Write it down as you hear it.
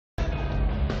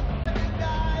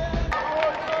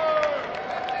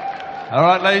All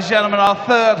right, ladies and gentlemen, our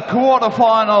third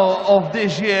quarter-final of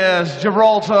this year's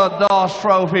Gibraltar Darts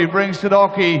Trophy brings to the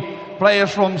hockey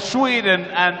players from Sweden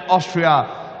and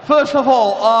Austria. First of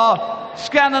all, our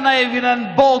Scandinavian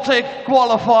and Baltic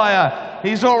qualifier.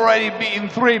 He's already beaten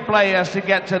 3 players to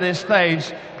get to this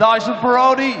stage. Dyson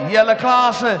Parodi, Jelle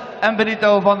Klaassen and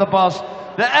Benito van der Pas.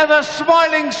 The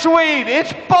ever-smiling Swede,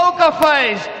 it's poker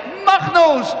face,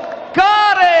 Magnus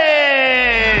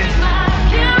Caris!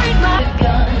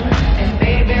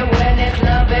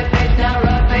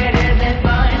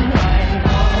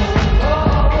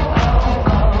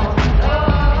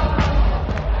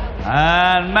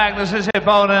 And Magnus's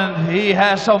opponent, he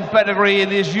has some pedigree in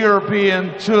these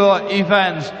European Tour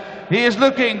events. He is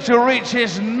looking to reach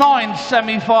his 9th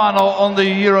semi-final on the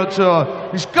Euro Tour.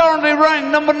 He's currently ranked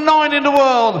number 9 in the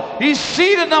world. He's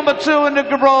seeded number 2 in the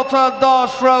Gibraltar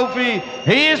Darts Trophy.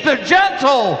 He is the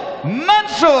gentle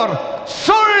Mensur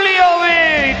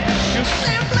Suljovic.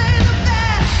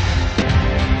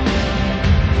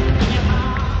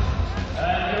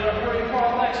 And the referee for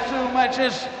our next 2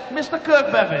 matches, Mr.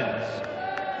 Kirk Bevins.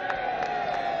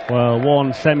 Well,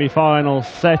 one semi-final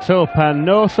set up and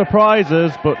no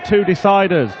surprises, but 2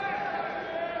 deciders.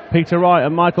 Peter Wright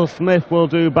and Michael Smith will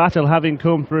do battle, having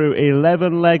come through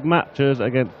 11-leg matches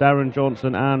against Darren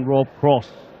Johnson and Rob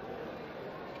Cross.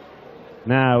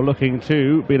 Now looking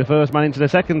to be the first man into the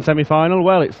second semi-final.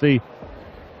 Well, it's the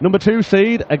number 2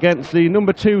 seed against the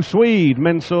number 2 Swede,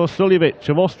 Mensur Suljovic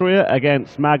of Austria,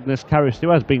 against Magnus Caris,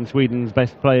 who has been Sweden's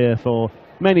best player for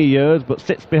many years, but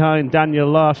sits behind Daniel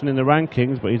Larsson in the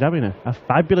rankings. But he's having a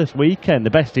fabulous weekend, the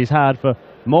best he's had for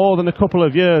more than a couple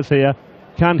of years here.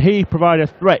 Can he provide a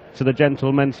threat to the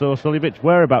gentle Mensur Suljovic?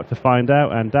 We're about to find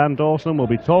out, and Dan Dawson will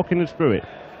be talking us through it.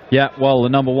 Yeah, well, the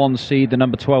number 1 seed, the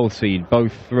number 12 seed,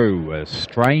 both through. A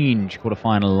strange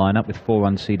quarter-final lineup with 4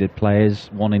 unseeded players,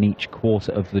 1 in each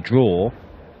quarter of the draw.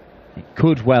 It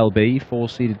could well be 4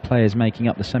 seeded players making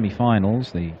up the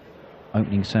semi-finals. The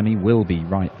opening semi will be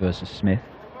Wright versus Smith.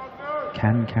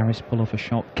 Can Caris pull off a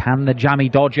shot? Can the jammy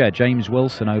dodger, James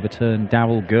Wilson, overturn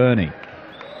Daryl Gurney?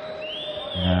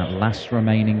 Last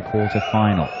remaining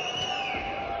quarter-final.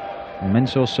 Well,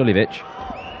 Mensur Suljovic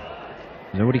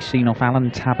has already seen off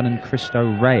Alan Taban and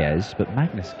Christo Reyes, but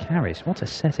Magnus Caris, what a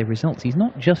set of results. He's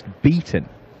not just beaten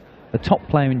the top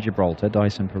player in Gibraltar,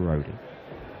 Dyson Parodi,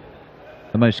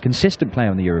 the most consistent player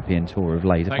on the European Tour of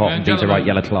late, apart from Peter Wright,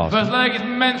 Jelle Klaassen. First leg is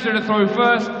Mensur to throw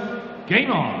first. Game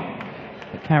on.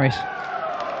 But Caris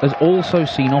has also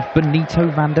seen off Benito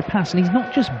van der Pas, and he's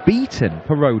not just beaten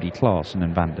Parodi, Klaassen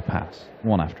and van der Pas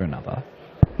one after another.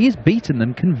 He has beaten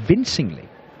them convincingly.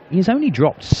 He has only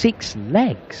dropped 6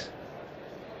 legs.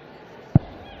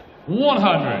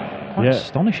 100. Quite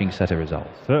astonishing set of results.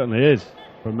 Certainly is,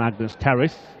 from Magnus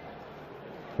Caris,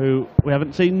 who we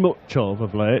haven't seen much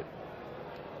of late.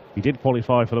 He did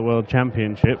qualify for the World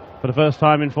Championship for the first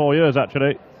time in 4 years,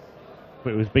 actually.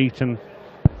 But he was beaten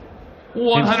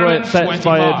in straight sets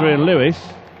by Adrian Lewis.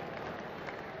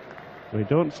 We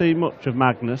don't see much of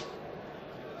Magnus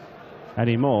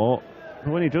anymore.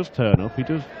 But when he does turn up, he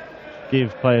does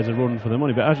give players a run for the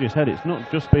money. But as you said, it's not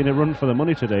just been a run for the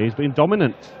money today. He's been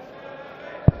dominant.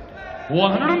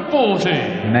 140.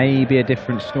 Maybe a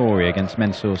different story against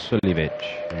Mensur Suljovic,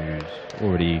 who's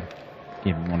already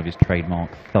given one of his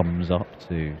trademark thumbs up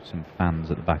to some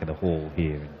fans at the back of the hall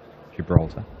here in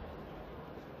Gibraltar.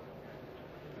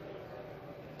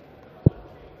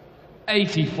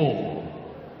 84.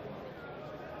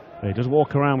 He does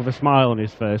walk around with a smile on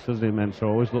his face, doesn't he, Mensur?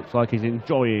 Always looks like he's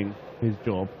enjoying his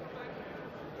job.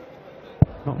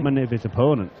 Not many of his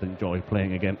opponents enjoy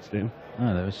playing against him.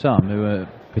 No, there were some who were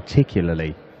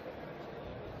particularly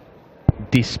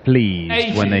displeased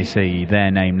 80. when they see their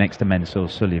name next to Mensur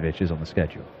Suljovic is on the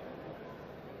schedule.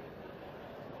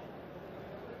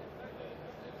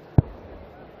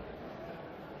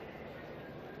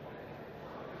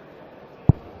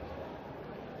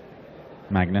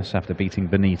 Magnus, after beating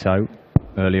Benito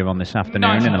earlier on this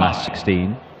afternoon in the last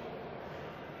 16,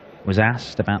 was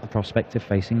asked about the prospect of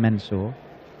facing Mensur.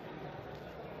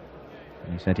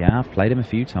 And he said, yeah, I've played him a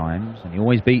few times and he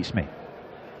always beats me,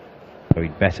 so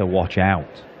he'd better watch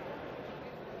out.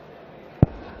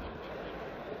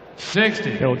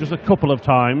 60. Well, just a couple of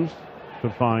times,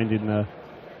 could find in the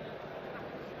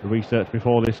research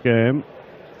before this game.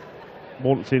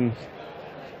 Once in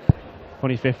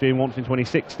 2015, once in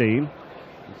 2016.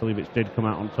 Suljovic did come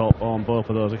out on top on both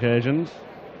of those occasions.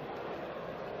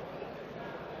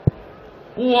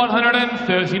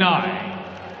 139.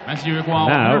 As you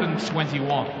require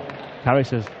 121. Caris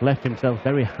has left himself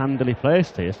very handily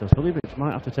placed here, so Suljovic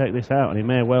might have to take this out, and he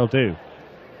may well do.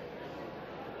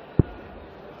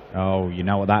 Oh, you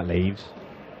know what that leaves.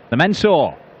 The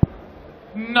Mensur.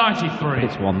 93.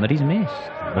 It's one that he's missed.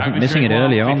 Wasn't missing it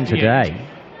earlier on today.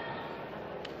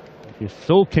 He's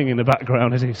sulking in the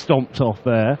background as he stomped off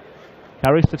there.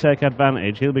 Caris to take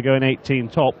advantage. He'll be going 18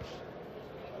 tops.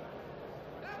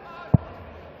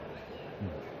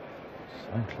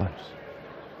 So close.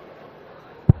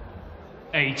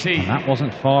 18. And that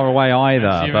wasn't far away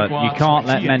either, but you can't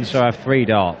let Mensur have 3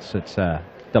 darts at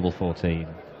double 14.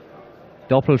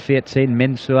 Doppel 14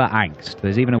 Mensur Angst.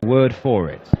 There's even a word for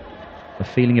it. The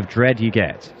feeling of dread you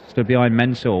get. Stood behind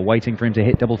Mensur, waiting for him to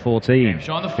hit double 14,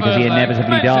 because he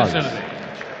inevitably does.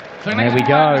 And there we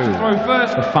go.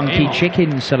 The funky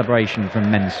chicken celebration from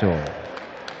Mensur.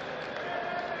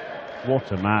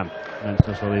 What a man,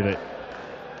 Mensur Suljovic.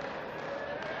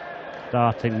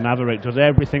 Starting maverick, does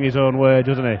everything his own way,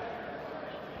 doesn't he?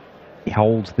 He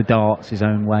holds the darts his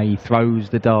own way, he throws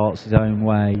the darts his own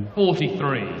way.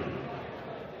 43.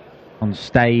 On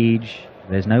stage,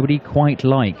 there's nobody quite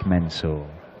like Mensur.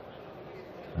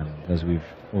 And as we've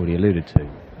already alluded to,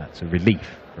 that's a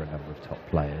relief for a number of top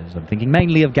players. I'm thinking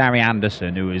mainly of Gary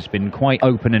Anderson, who has been quite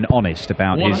open and honest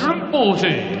about his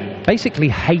basically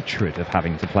hatred of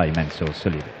having to play Mensur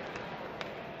Suljovic.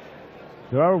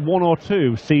 There are 1 or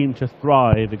 2 seen to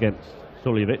thrive against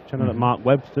Suljovic. I know that Mark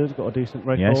Webster's got a decent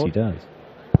record. Yes, he does.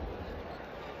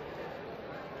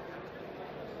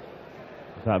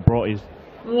 That brought his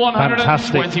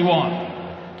 121.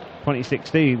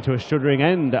 2016 to a shuddering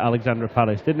end at Alexandra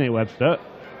Palace, didn't he, Webster?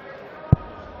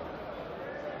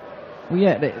 Well,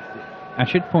 yeah, I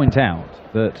should point out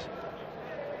that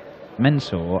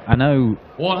Mensur, I know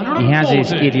he has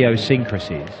his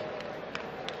idiosyncrasies,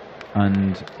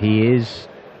 and he is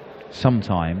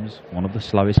sometimes one of the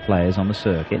slowest players on the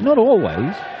circuit. Not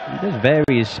always. He does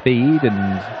vary his speed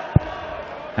and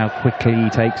how quickly he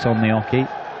takes on the hockey.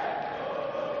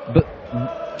 But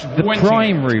the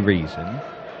primary reason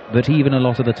that even a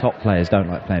lot of the top players don't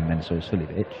like playing Mensur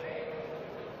Suljovic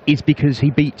is because he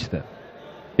beats them.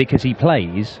 Because he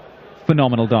plays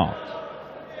phenomenal darts.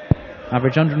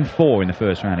 Averaged 104 in the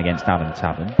first round against Alan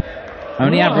Tavern.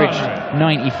 Only averaged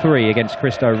 93 against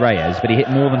Cristo Reyes, but he hit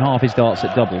more than half his darts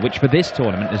at double, which for this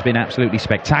tournament has been absolutely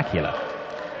spectacular.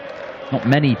 Not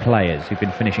many players who've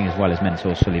been finishing as well as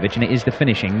Mensur Suljovic, and it is the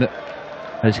finishing that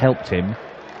has helped him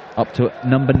up to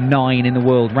number 9 in the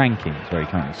world rankings, where he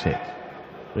currently sits.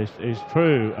 This is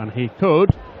true, and he could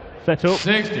set up,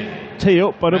 60. tee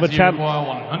up another chance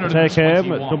to take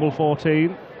him at double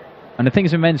 14. And the thing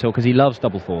is with Mensur, because he loves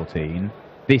double 14,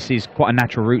 this is quite a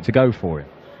natural route to go for him.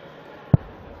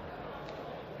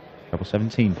 Double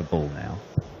 17 for Bull now.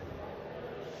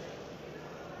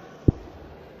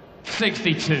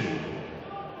 62.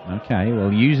 Okay,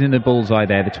 well, using the bullseye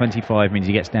there, the 25 means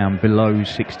he gets down below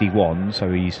 61, so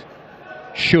he's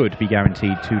should be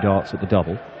guaranteed 2 darts at the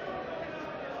double.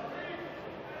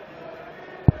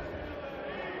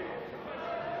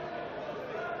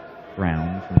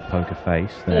 Brown from Poker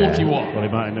Face there. 41. Well, he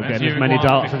might end up getting as many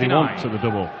darts as he wants at the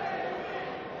double.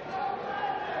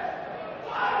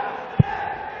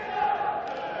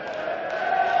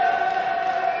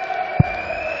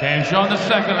 Game shot the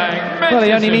second leg. Well,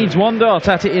 he only needs 1 dart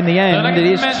at it in the end. It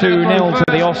is 2-0 to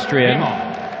the Austrian.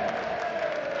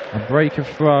 A break of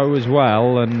throw as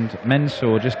well, and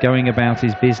Mensur just going about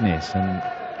his business and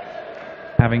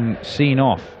having seen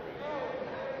off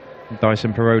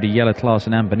Dyson Parodi, Jelle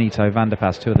Klaassen and Benito van der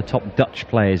Pas, 2 of the top Dutch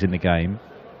players in the game,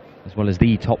 as well as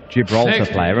the top Gibraltar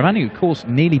player. A man who, of course,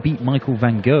 nearly beat Michael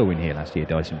van Gerwen here last year,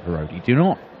 Dyson Parodi. Do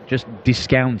not just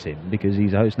discount him because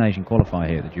he's a host nation qualifier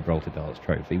here at the Gibraltar Darts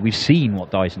Trophy. We've seen what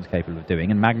Dyson's capable of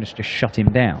doing, and Magnus just shut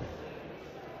him down.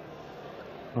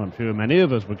 I'm sure many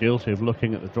of us were guilty of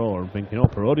looking at the draw and thinking, oh,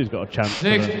 Parodi's got a chance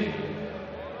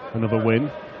for another win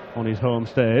on his home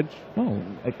stage. Well,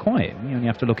 quite. You only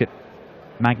have to look at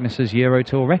Magnus's Euro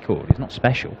Tour record. He's not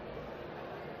special.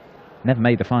 Never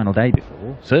made the final day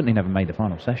before. Certainly never made the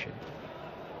final session.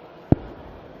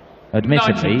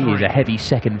 Admittedly, he's a heavy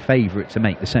second favourite to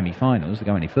make the semi-finals to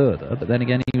go any further, but then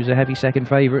again, he was a heavy second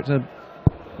favourite to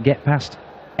get past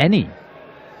any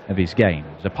of his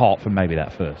games, apart from maybe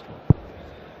that first one.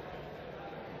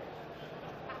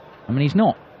 I mean, he's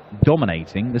not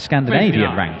dominating the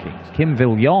Scandinavian rankings. Kim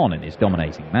Viljanen is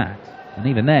dominating that, and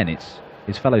even then, it's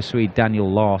his fellow Swede Daniel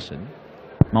Larsson.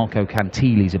 Marco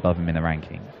Cantili's above him in the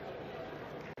rankings.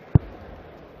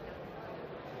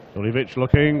 Suljovic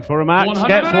looking for a match,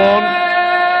 gets one.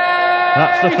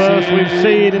 That's the first we've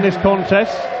seen in this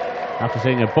contest, after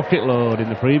seeing a bucket load in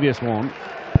the previous one.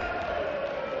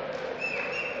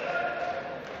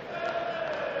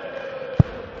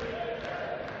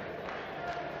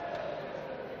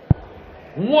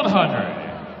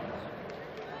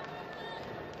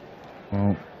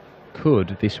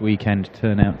 could this weekend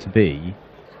turn out to be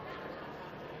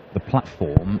the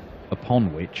platform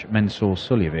upon which Mensur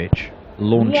Suljovic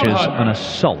launches an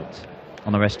assault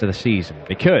on the rest of the season,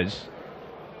 because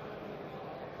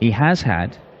he has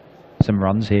had some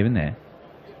runs here and there.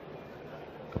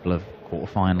 A couple of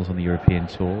quarterfinals on the European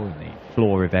Tour and the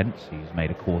floor events. He's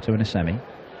made a quarter and a semi.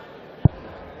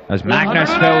 As Magnus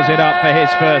fills it up for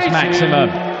his first maximum.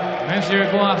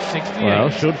 Well,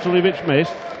 should Suljovic miss,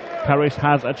 Caris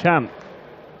has a chance.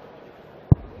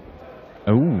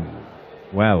 Oh,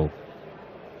 well.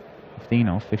 15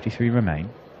 off, 53 remain.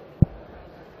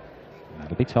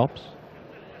 That'll be tops.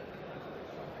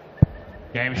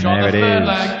 Game shot the third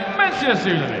leg, Mensur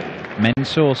Suljovic.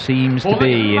 Mensur seems to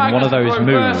be in one of those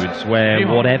moods where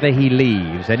whatever he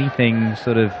leaves, anything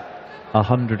sort of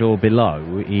 100 or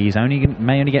below, he's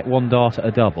may only get one dart at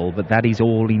a double, but that is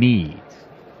all he needs.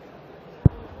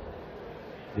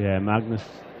 Yeah, Magnus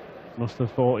must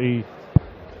have thought he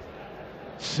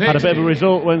had a bit of a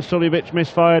result when Suljovic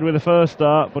misfired with the first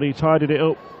dart, but he tidied it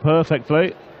up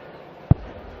perfectly.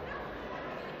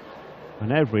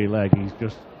 And every leg he's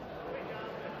just...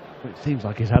 It seems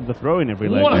like he's had the throw in every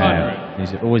leg. Yeah,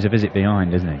 he's always a visit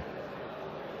behind, isn't he?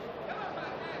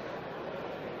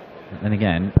 And then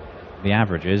again, the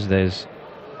averages, there's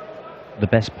the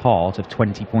best part of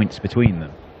 20 points between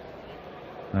them.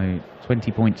 So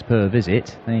 20 points per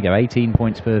visit. There you go, 18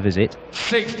 points per visit.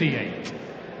 68.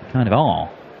 You kind of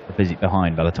are a visit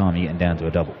behind by the time you're getting down to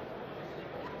a double.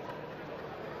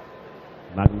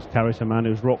 Magnus Caris, a man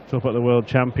who's rocked up at the World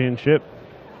Championship.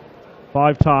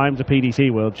 5 times, a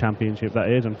PDC World Championship that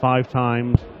is, and 5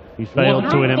 times he's failed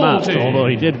to win a match, although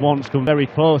he did once come very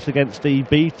close against Steve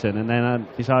Beaton and then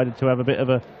decided to have a bit of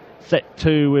a set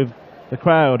 2 with the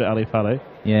crowd at Ali Pali.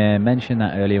 Yeah, mentioned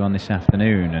that earlier on this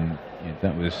afternoon, and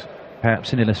that was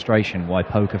perhaps an illustration why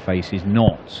Poker Face is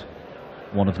not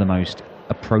one of the most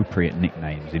appropriate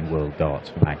nicknames in world darts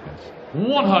for Magnus.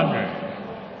 100.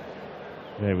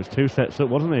 Yeah, it was 2 sets up,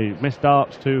 wasn't he? Missed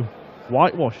darts to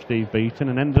whitewash Steve Beaton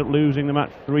and ended up losing the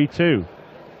match 3-2.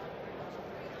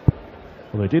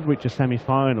 Well, they did reach a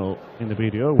semi-final in the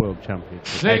BDO World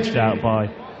Championship, edged out by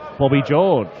Bobby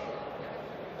George.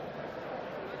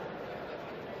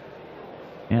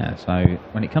 Yeah, so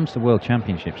when it comes to World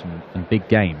Championships and big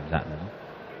games at them,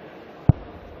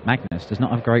 Magnus does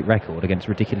not have a great record against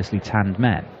ridiculously tanned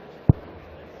men.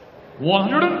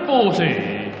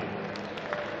 140.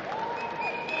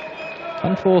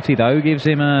 140 though gives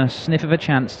him a sniff of a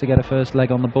chance to get a first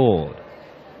leg on the board.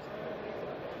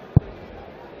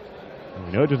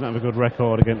 We know he doesn't have a good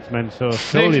record against Mensur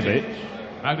Suljovic.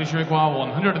 Magnus require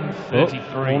 133.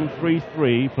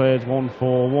 133 plays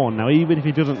 141. Now, even if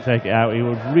he doesn't take it out, he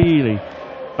would really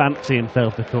fancy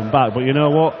himself to come back. But you know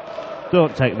what?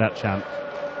 Don't take that chance.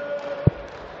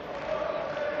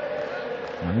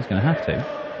 Well, he's going to have to.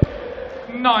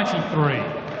 93.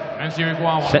 Mensur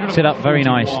require sets it up very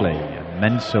nicely.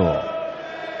 Mensur.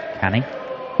 Can he?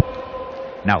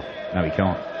 No, he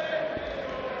can't.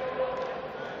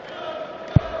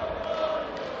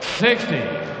 60.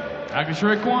 Magnus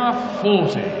require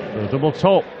 40. A double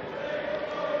top.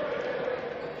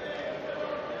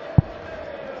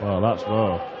 Well, that's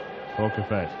low. Poker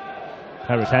face.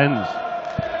 Caris ends.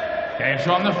 Game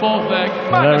shot on the 4th leg.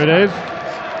 Well, there it is.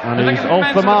 And he's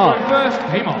off the mark. First,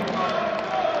 game on.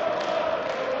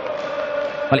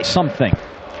 Well, it's something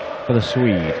for the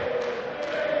Swede.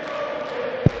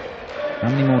 How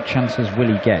many more chances will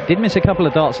he get? Did miss a couple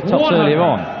of darts at tops earlier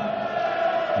on,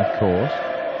 of course.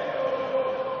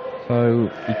 So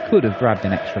he could have grabbed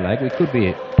an extra leg. We could be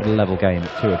at a level game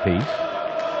at 2 apiece.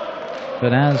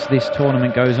 But as this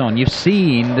tournament goes on, you've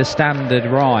seen the standard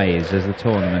rise as the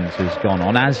tournament has gone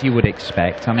on, as you would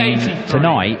expect. I mean, 83.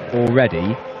 Tonight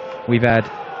already, we've had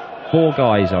 4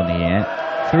 guys on here,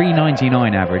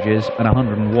 399 averages and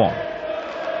 101.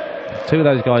 2 of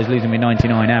those guys losing with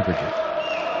 99 averages.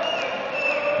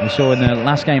 We saw in the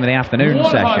last game of the afternoon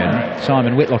session,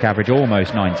 Simon Whitlock average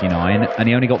almost 99, and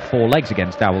he only got 4 legs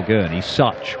against Dowell Gurney.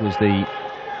 Such was the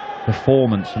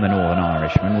performance from the Northern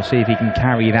Irishman. We'll see if he can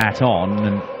carry that on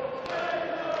and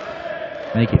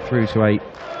make it through to a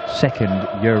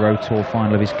 2nd Euro Tour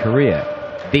final of his career.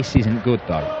 This isn't good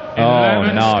though.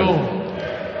 Oh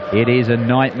no. It is a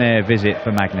nightmare visit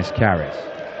for Magnus Caris.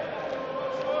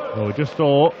 Well, we just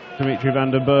saw Dimitri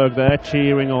van den Berg there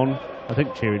cheering on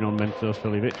Mensur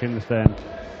Suljovic in the same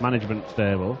management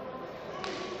stable.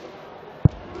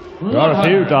 There are a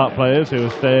few dart players who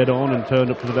have stayed on and turned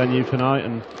up to the venue tonight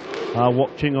and are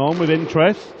watching on with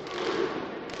interest,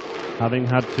 having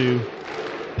had to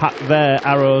pat their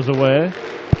arrows away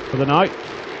for the night.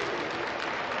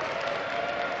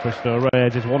 Cristo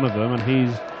Reyes is one of them, and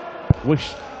he's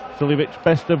wished Suljovic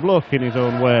best of luck in his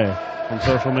own way on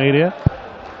social media.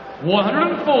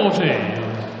 140.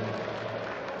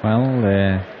 Well,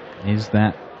 there is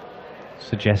that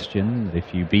suggestion that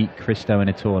if you beat Christo in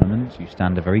a tournament, you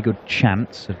stand a very good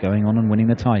chance of going on and winning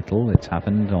the title. It's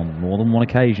happened on more than one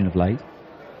occasion of late.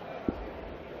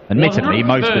 Admittedly,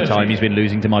 most of the time he's been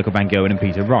losing to Michael Van Gerwen and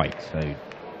Peter Wright, so,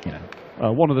 you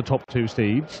know. One of the top 2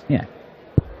 seeds. Yeah.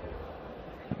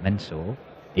 Mensah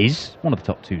is one of the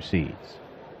top 2 seeds,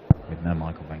 with no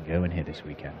Michael Van Gerwen here this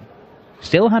weekend.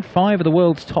 Still had 5 of the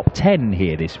world's top 10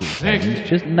 here this weekend.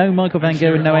 Just no Michael Van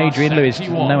Gerwen, no Adrian Lewis,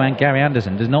 no Gary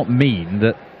Anderson does not mean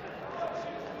that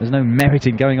there's no merit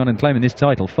in going on and claiming this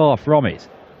title. Far from it.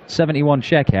 71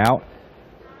 checkout.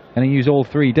 Going to use all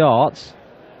 3 darts.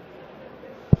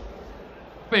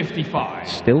 55.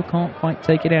 Still can't quite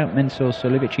take it out, Mensah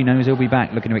Suljovic. He knows he'll be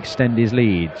back, looking to extend his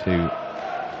lead to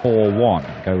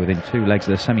 4-1. Go within 2 legs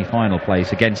of the semi-final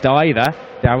place against either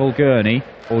Daryl Gurney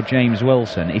or James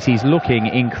Wilson. It is looking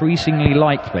increasingly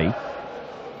likely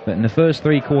that in the first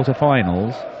 3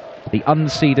 quarter-finals, the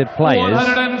unseeded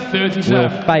players will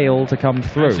fail to come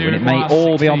through, and it may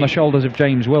all be on the shoulders of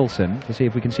James Wilson to see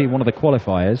if we can see one of the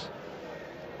qualifiers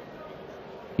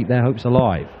keep their hopes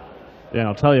alive. Yeah,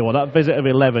 I'll tell you what, that visit of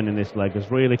 11 in this leg has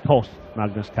really cost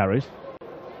Magnus Caris.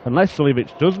 Unless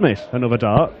Suljovic does miss another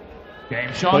dart,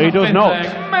 Game shot but he does not.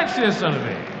 Mensah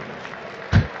Suljovic.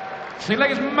 Second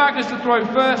leg is Magnus to throw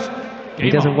first. He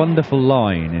does a wonderful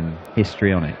line in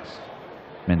histrionics,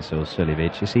 Mensah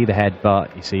Suljovic. You see the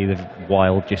headbutt, you see the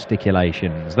wild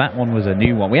gesticulations. That one was a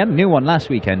new one. We had a new one last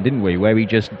weekend, didn't we, where he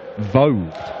just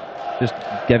vogued. Just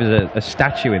gave us a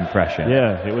statue impression.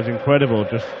 Yeah, it was incredible.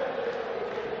 Just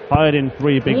fired in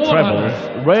 3 big trebles,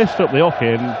 raced up the hockey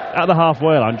and at the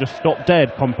halfway line just stopped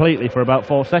dead completely for about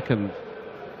 4 seconds.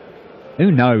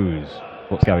 Who knows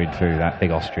what's going through that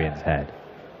big Austrian's head?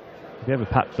 If he ever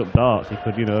packs up darts, he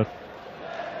could, you know,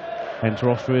 enter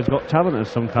Austria's Got Talent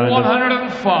as some kind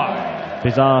 105. of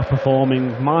bizarre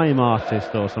performing mime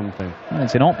artist or something. Well,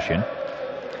 it's an option.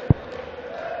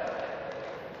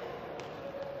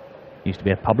 Used to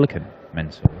be a publican,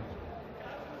 Mensah.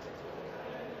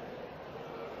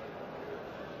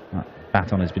 That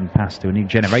baton has been passed to a new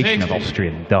generation of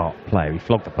Austrian dart player. He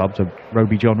flogged the pub to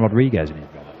Roby John Rodriguez in his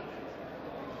brother.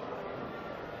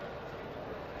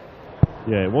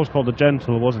 Yeah, it was called the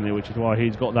Gentle, wasn't it? Which is why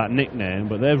he's got that nickname,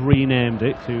 but they've renamed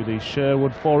it to the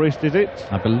Sherwood Forest, is it?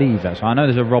 I believe that's right. I know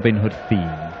there's a Robin Hood theme.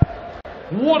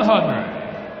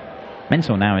 100.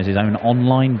 Mensah now has his own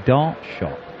online dart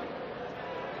shop.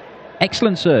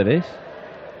 Excellent service.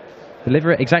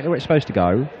 Deliver it exactly where it's supposed to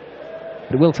go,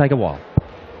 but it will take a while.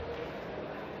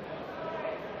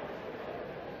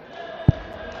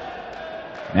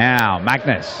 Now,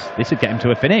 Magnus. This would get him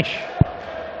to a finish.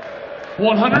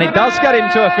 100. And it does get him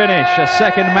to a finish. A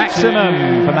second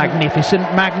maximum for magnificent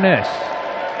Magnus.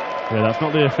 Yeah, that's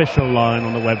not the official line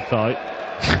on the website.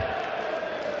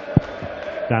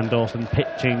 Dan Dawson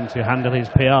pitching to handle his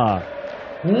PR.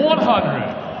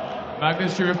 100.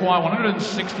 Magnus to require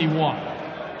 161.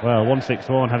 Well,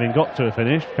 161 having got to a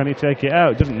finish. Can he take it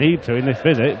out? Doesn't need to in this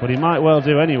visit, but he might well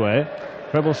do anyway.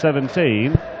 Treble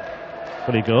 17.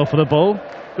 Will he go for the bull?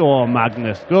 Go on,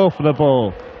 Magnus. Go for the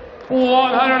bull.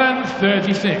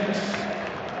 136.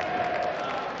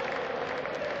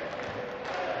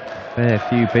 Fair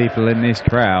few people in this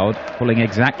crowd pulling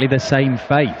exactly the same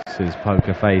face as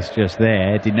Poker Face just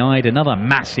there. Denied another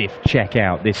massive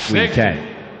checkout this weekend.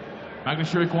 Magnus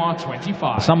should require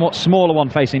 25. A somewhat smaller one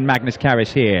facing Magnus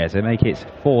Caris here to make it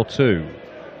 4-2.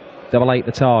 Double 8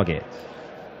 the target.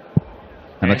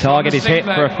 And the target is hit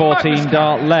for a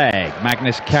 14-dart leg.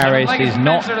 Magnus Caris is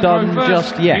not done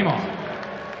just yet.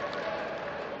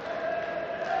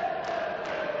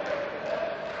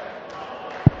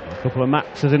 A couple of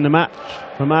maxes in the match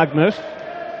for Magnus.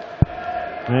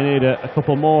 They need a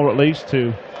couple more at least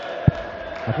to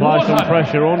apply some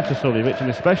pressure onto Suljovic,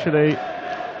 and especially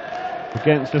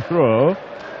against the throw.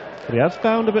 But he has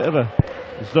found a bit of a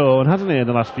zone, hasn't he, in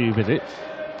the last few visits.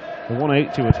 The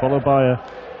 180 was followed by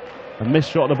a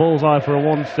missed shot at the bullseye for a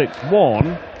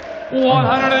 161.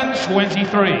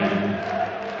 123.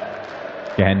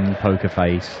 Again, Poker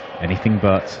Face. Anything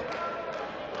but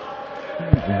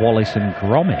Wallace and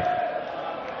Gromit.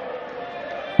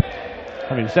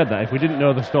 Having said that, if we didn't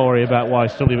know the story about why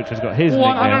Suljovic has got his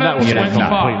nickname, that would be a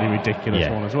completely ridiculous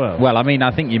one as well. Well, I mean,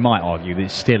 I think you might argue that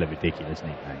it's still a ridiculous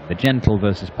nickname. The Gentle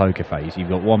versus Poker Face. You've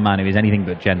got one man who is anything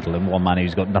but gentle and one man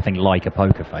who's got nothing like a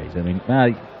poker face. I mean,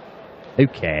 who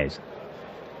cares?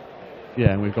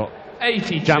 Yeah, and we've got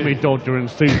 82. Jammy Dodger and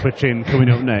Super Chin coming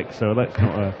up next, so let's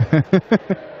not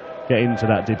get into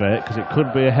that debate because it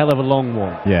could be a hell of a long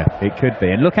one. Yeah, it could be.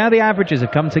 And look how the averages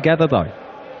have come together, though.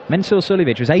 Mensur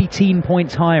Suljovic was 18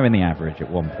 points higher in the average at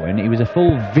one point. He was a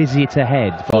full visit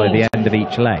ahead by the end of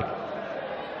each leg.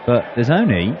 But there's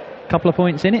only a couple of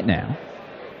points in it now.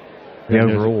 The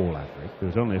overall average. There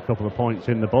was only a couple of points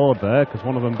in the board there because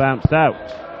one of them bounced out.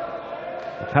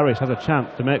 Caris has a chance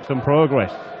to make some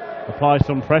progress, apply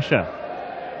some pressure,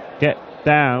 get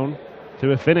down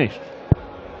to a finish.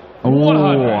 Oh,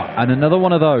 and another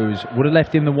one of those would have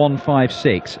left him the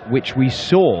 156, which we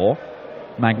saw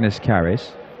Magnus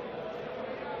Caris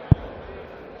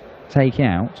take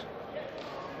out.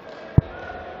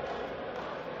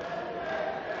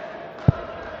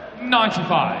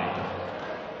 $95.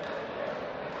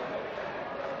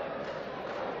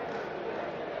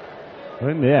 Well,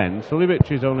 in the end,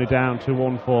 Suljovic is only down to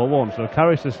 141, so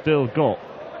Caris has still got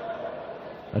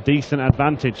a decent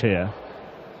advantage here.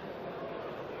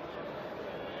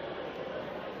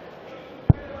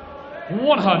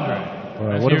 $100.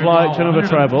 Well, would have liked another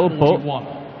treble, but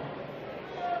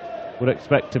would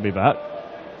expect to be back.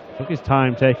 Took his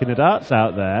time taking the darts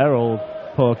out there, old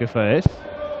poker face,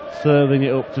 serving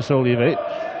it up to Suljovic.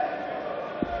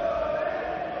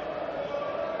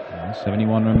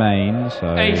 71 remains,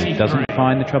 so he doesn't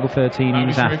find the treble 13 he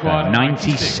was after.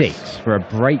 96 for a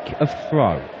break of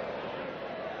throw.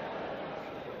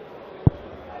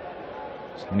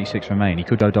 76 remain. He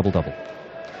could go double-double.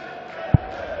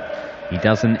 He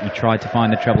doesn't. He tried to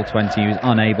find the treble 20. He was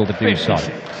unable to do so.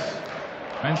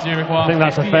 I think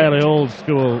that's a fairly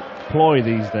old-school ploy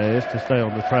these days to stay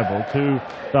on the treble. 2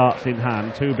 darts in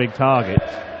hand, 2 big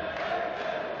targets.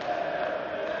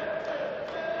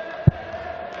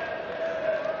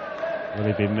 Will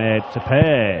he be made to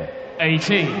pay?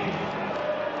 18.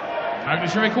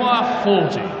 Magnus require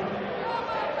 40.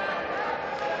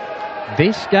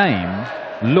 This game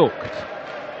looked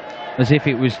as if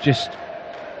it was just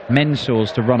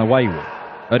Mensur's to run away with.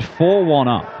 At 4-1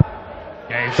 up.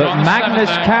 But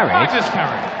Magnus Caris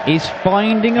is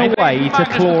finding a way to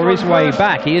claw his way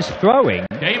back. He is throwing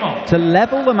to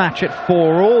level the match at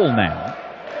 4-all now.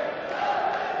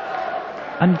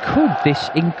 And could this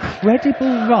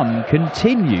incredible run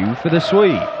continue for the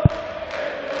Swede?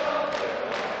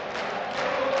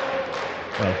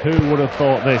 Well, who would have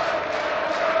thought this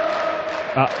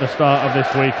at the start of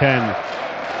this weekend?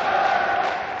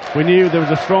 We knew there was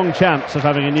a strong chance of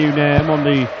having a new name on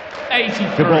the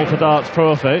Gibraltar Darts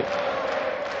Trophy.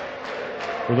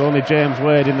 With only James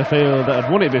Wade in the field that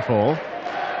had won it before.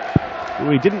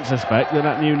 We didn't suspect that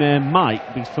that new name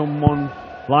might be someone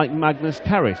like Magnus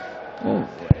Caris. Well,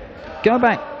 go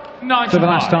back to the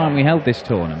last time we held this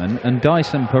tournament, and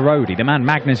Dyson Parodi, the man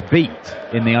Magnus beat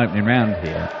in the opening round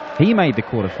here, he made the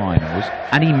quarterfinals,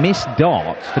 and he missed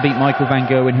darts to beat Michael van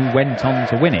Gerwen, who went on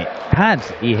to win it. Had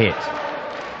he hit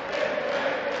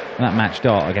that match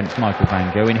dart against Michael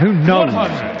van Gerwen, who knows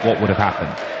what would have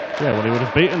happened? Yeah, well, he would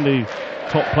have beaten the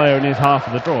top player in his half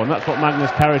of the draw, and that's what Magnus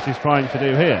Caris is trying to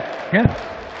do here. Yeah.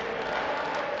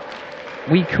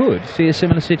 We could see a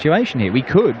similar situation here. We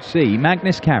could see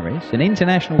Magnus Caris, an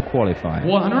international qualifier,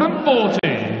 140.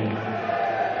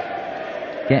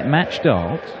 get match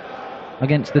darts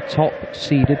against the top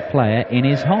seeded player in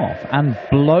his half and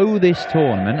blow this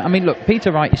tournament. I mean, look,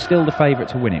 Peter Wright is still the favourite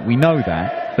to win it. We know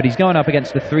that, but he's going up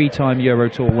against the 3-time Euro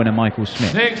Tour winner Michael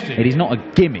Smith. 60. It is not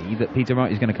a gimme that Peter Wright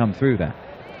is going to come through that.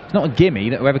 It's not a gimme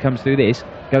that whoever comes through this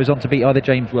goes on to beat either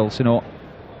James Wilson or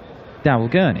Darrell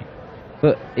Gurney.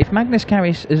 But if Magnus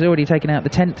Caris has already taken out the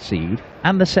 10th seed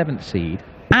and the 7th seed,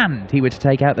 and he were to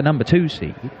take out the number 2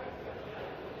 seed,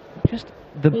 just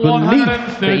the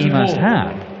belief that he must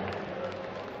have.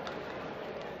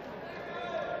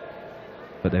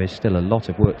 But there is still a lot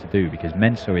of work to do because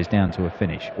Mensur is down to a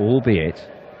finish, albeit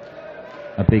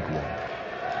a big one.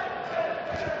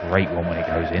 It's a great one when it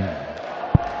goes in.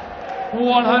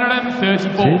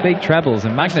 134. 2 big trebles,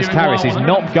 and Magnus Caris is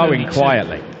not going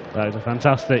quietly. That is a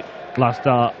fantastic last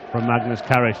dart from Magnus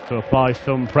Caris to apply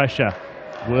some pressure.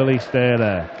 Will he stay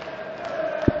there?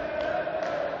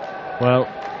 Well,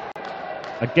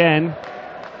 again,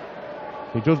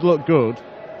 he does look good,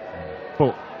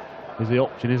 but there's the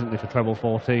option, isn't there, for treble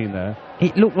 14 there?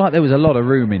 It looked like there was a lot of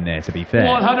room in there, to be fair.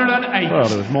 108. Well,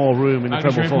 there was more room in the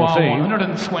treble 14.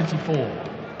 124.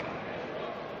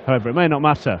 However, it may not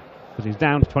matter, because he's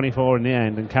down to 24 in the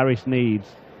end, and Caris needs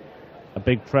a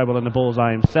big treble and a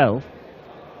bullseye himself,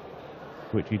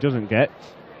 which he doesn't get.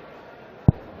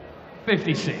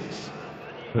 56.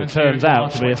 But it turns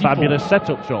out to be a fabulous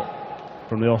setup shot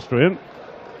from the Austrian.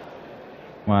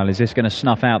 Well, is this going to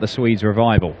snuff out the Swedes'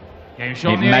 revival?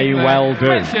 It may well do.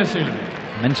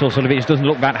 Mensur Suljovic doesn't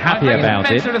look that happy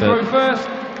about it. But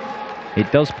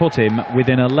it does put him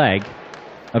within a leg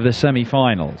of the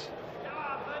semi-finals.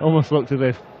 Almost looked as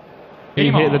if he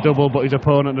hit the double, but his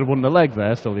opponent had won the leg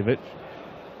there, Suljovic.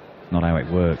 Not how it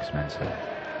works, Mensur.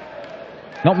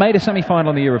 Not made a semi-final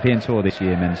on the European Tour this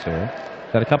year, Mensur.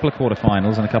 He's had a couple of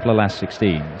quarter-finals and a couple of last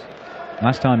 16s.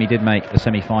 Last time he did make a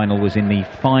semi-final was in the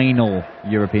final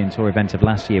European Tour event of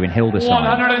last year in Hildesheim.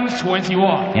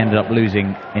 121. He ended up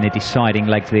losing in a deciding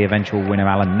leg to the eventual winner,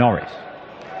 Alan Norris.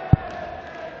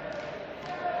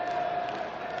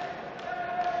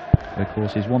 Of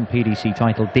course, his one PDC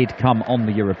title did come on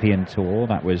the European Tour.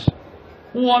 That was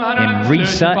in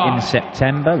Riesa in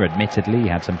September. Admittedly, he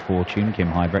had some fortune.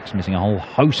 Kim Huybrechts missing a whole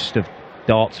host of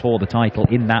darts for the title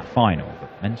in that final.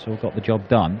 But Mensur got the job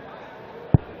done.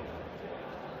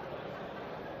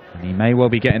 And he may well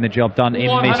be getting the job done in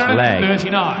this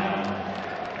leg. Not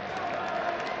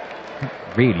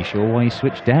really sure why he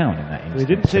switched down in that instance. He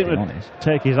didn't seem to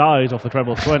take his eyes off the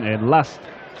treble 20. And last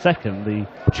second, the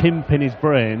chimp in his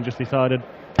brain just decided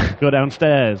to go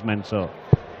downstairs, Mensur.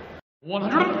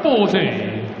 140.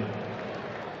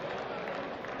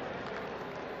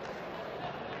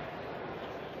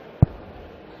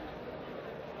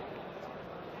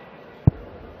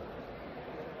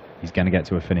 He's going to get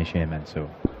to a finish here, Mensur.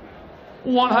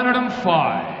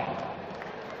 105.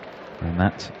 And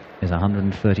that is a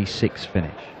 136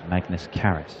 finish. Magnus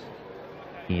Caris.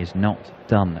 He is not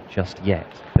done just yet,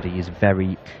 but he is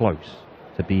very close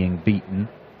to being beaten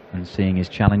and seeing his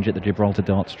challenge at the Gibraltar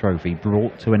Darts Trophy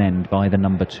brought to an end by the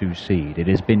number 2 seed. It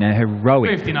has been a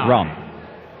heroic 59. run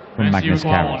from Magnus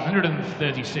Caris.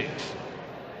 136.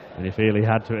 And you feel he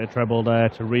had to hit a treble there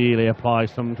to really apply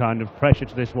some kind of pressure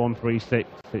to this 136.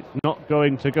 It's not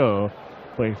going to go,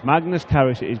 but if Magnus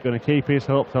Caris is going to keep his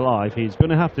hopes alive, he's going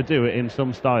to have to do it in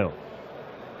some style.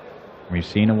 We've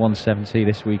seen a 170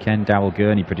 this weekend. Darrell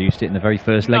Gurney produced it in the very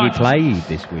first leg he played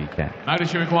this weekend. A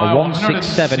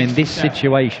 167 in this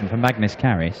situation for Magnus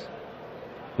Caris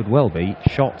could well be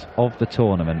shot of the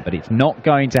tournament, but it's not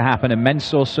going to happen, and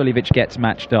Mensur Suljovic gets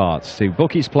match darts to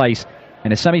book his place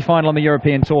in a semi-final on the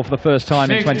European Tour for the first time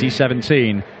in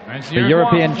 2017. The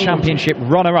European Championship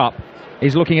runner-up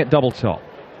is looking at double top.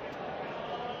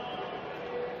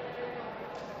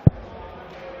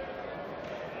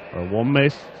 Well, 1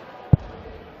 missed.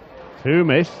 2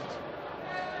 missed.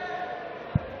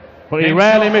 But he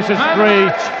rarely misses 3,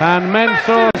 and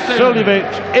Mensur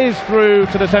Suljovic is through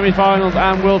to the semi-finals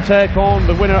and will take on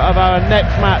the winner of our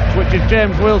next match, which is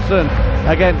James Wilson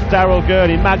against Darrell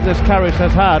Gurney. Magnus Caris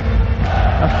has had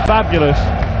a fabulous,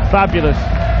 fabulous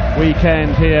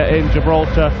weekend here in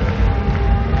Gibraltar.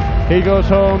 He goes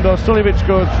home, though Suljovic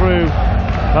goes through.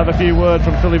 I'll have a few words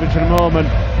from Suljovic in a moment.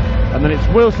 And then it's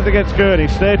Wilson against Gurney.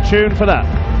 Stay tuned for that.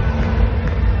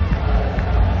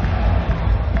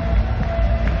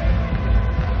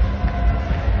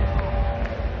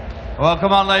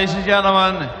 Welcome on, ladies and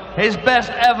gentlemen. His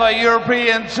best ever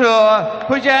European Tour.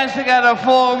 Put your hands together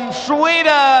for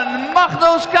Sweden,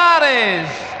 Magnus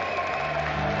Caris.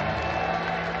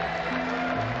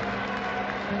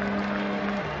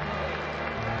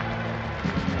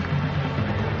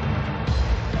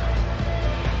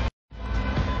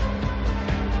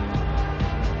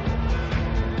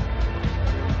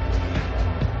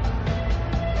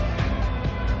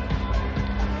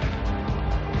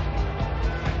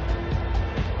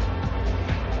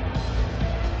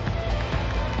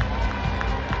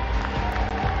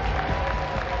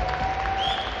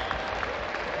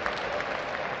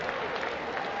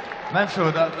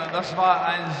 Mensur, das war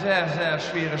ein sehr, sehr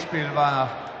schwieriges Spiel, war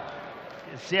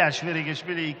Sehr schwieriges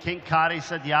Spiel. Ich kenne Caris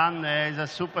seit Jahren, er ist ein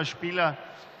super Spieler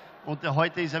und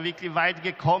heute ist er wirklich weit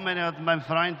gekommen. Er hat meinen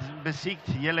Freund besiegt,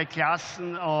 jede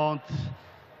Klassen, und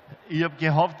ich habe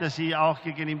gehofft, dass ich auch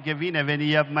gegen ihn gewinne, wenn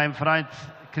ich meinen Freund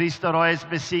Christo Reus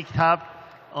besiegt habe,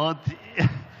 und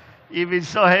ich bin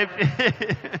so happy.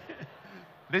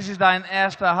 Dit is dein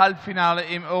erster Halbfinale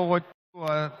im Euro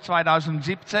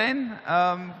 2017.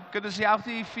 Kunnen Sie auch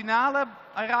die Finale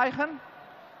erreichen?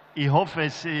 Ich hoffe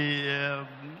es.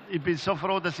 Ich bin so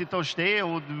froh, dass ich da stehe,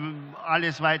 und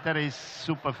alles weitere ist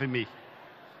super für mich.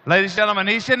 Ladies and gentlemen,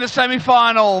 he's in the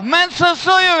semi-final. Mensur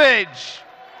Suljovic.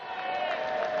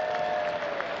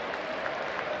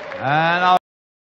 And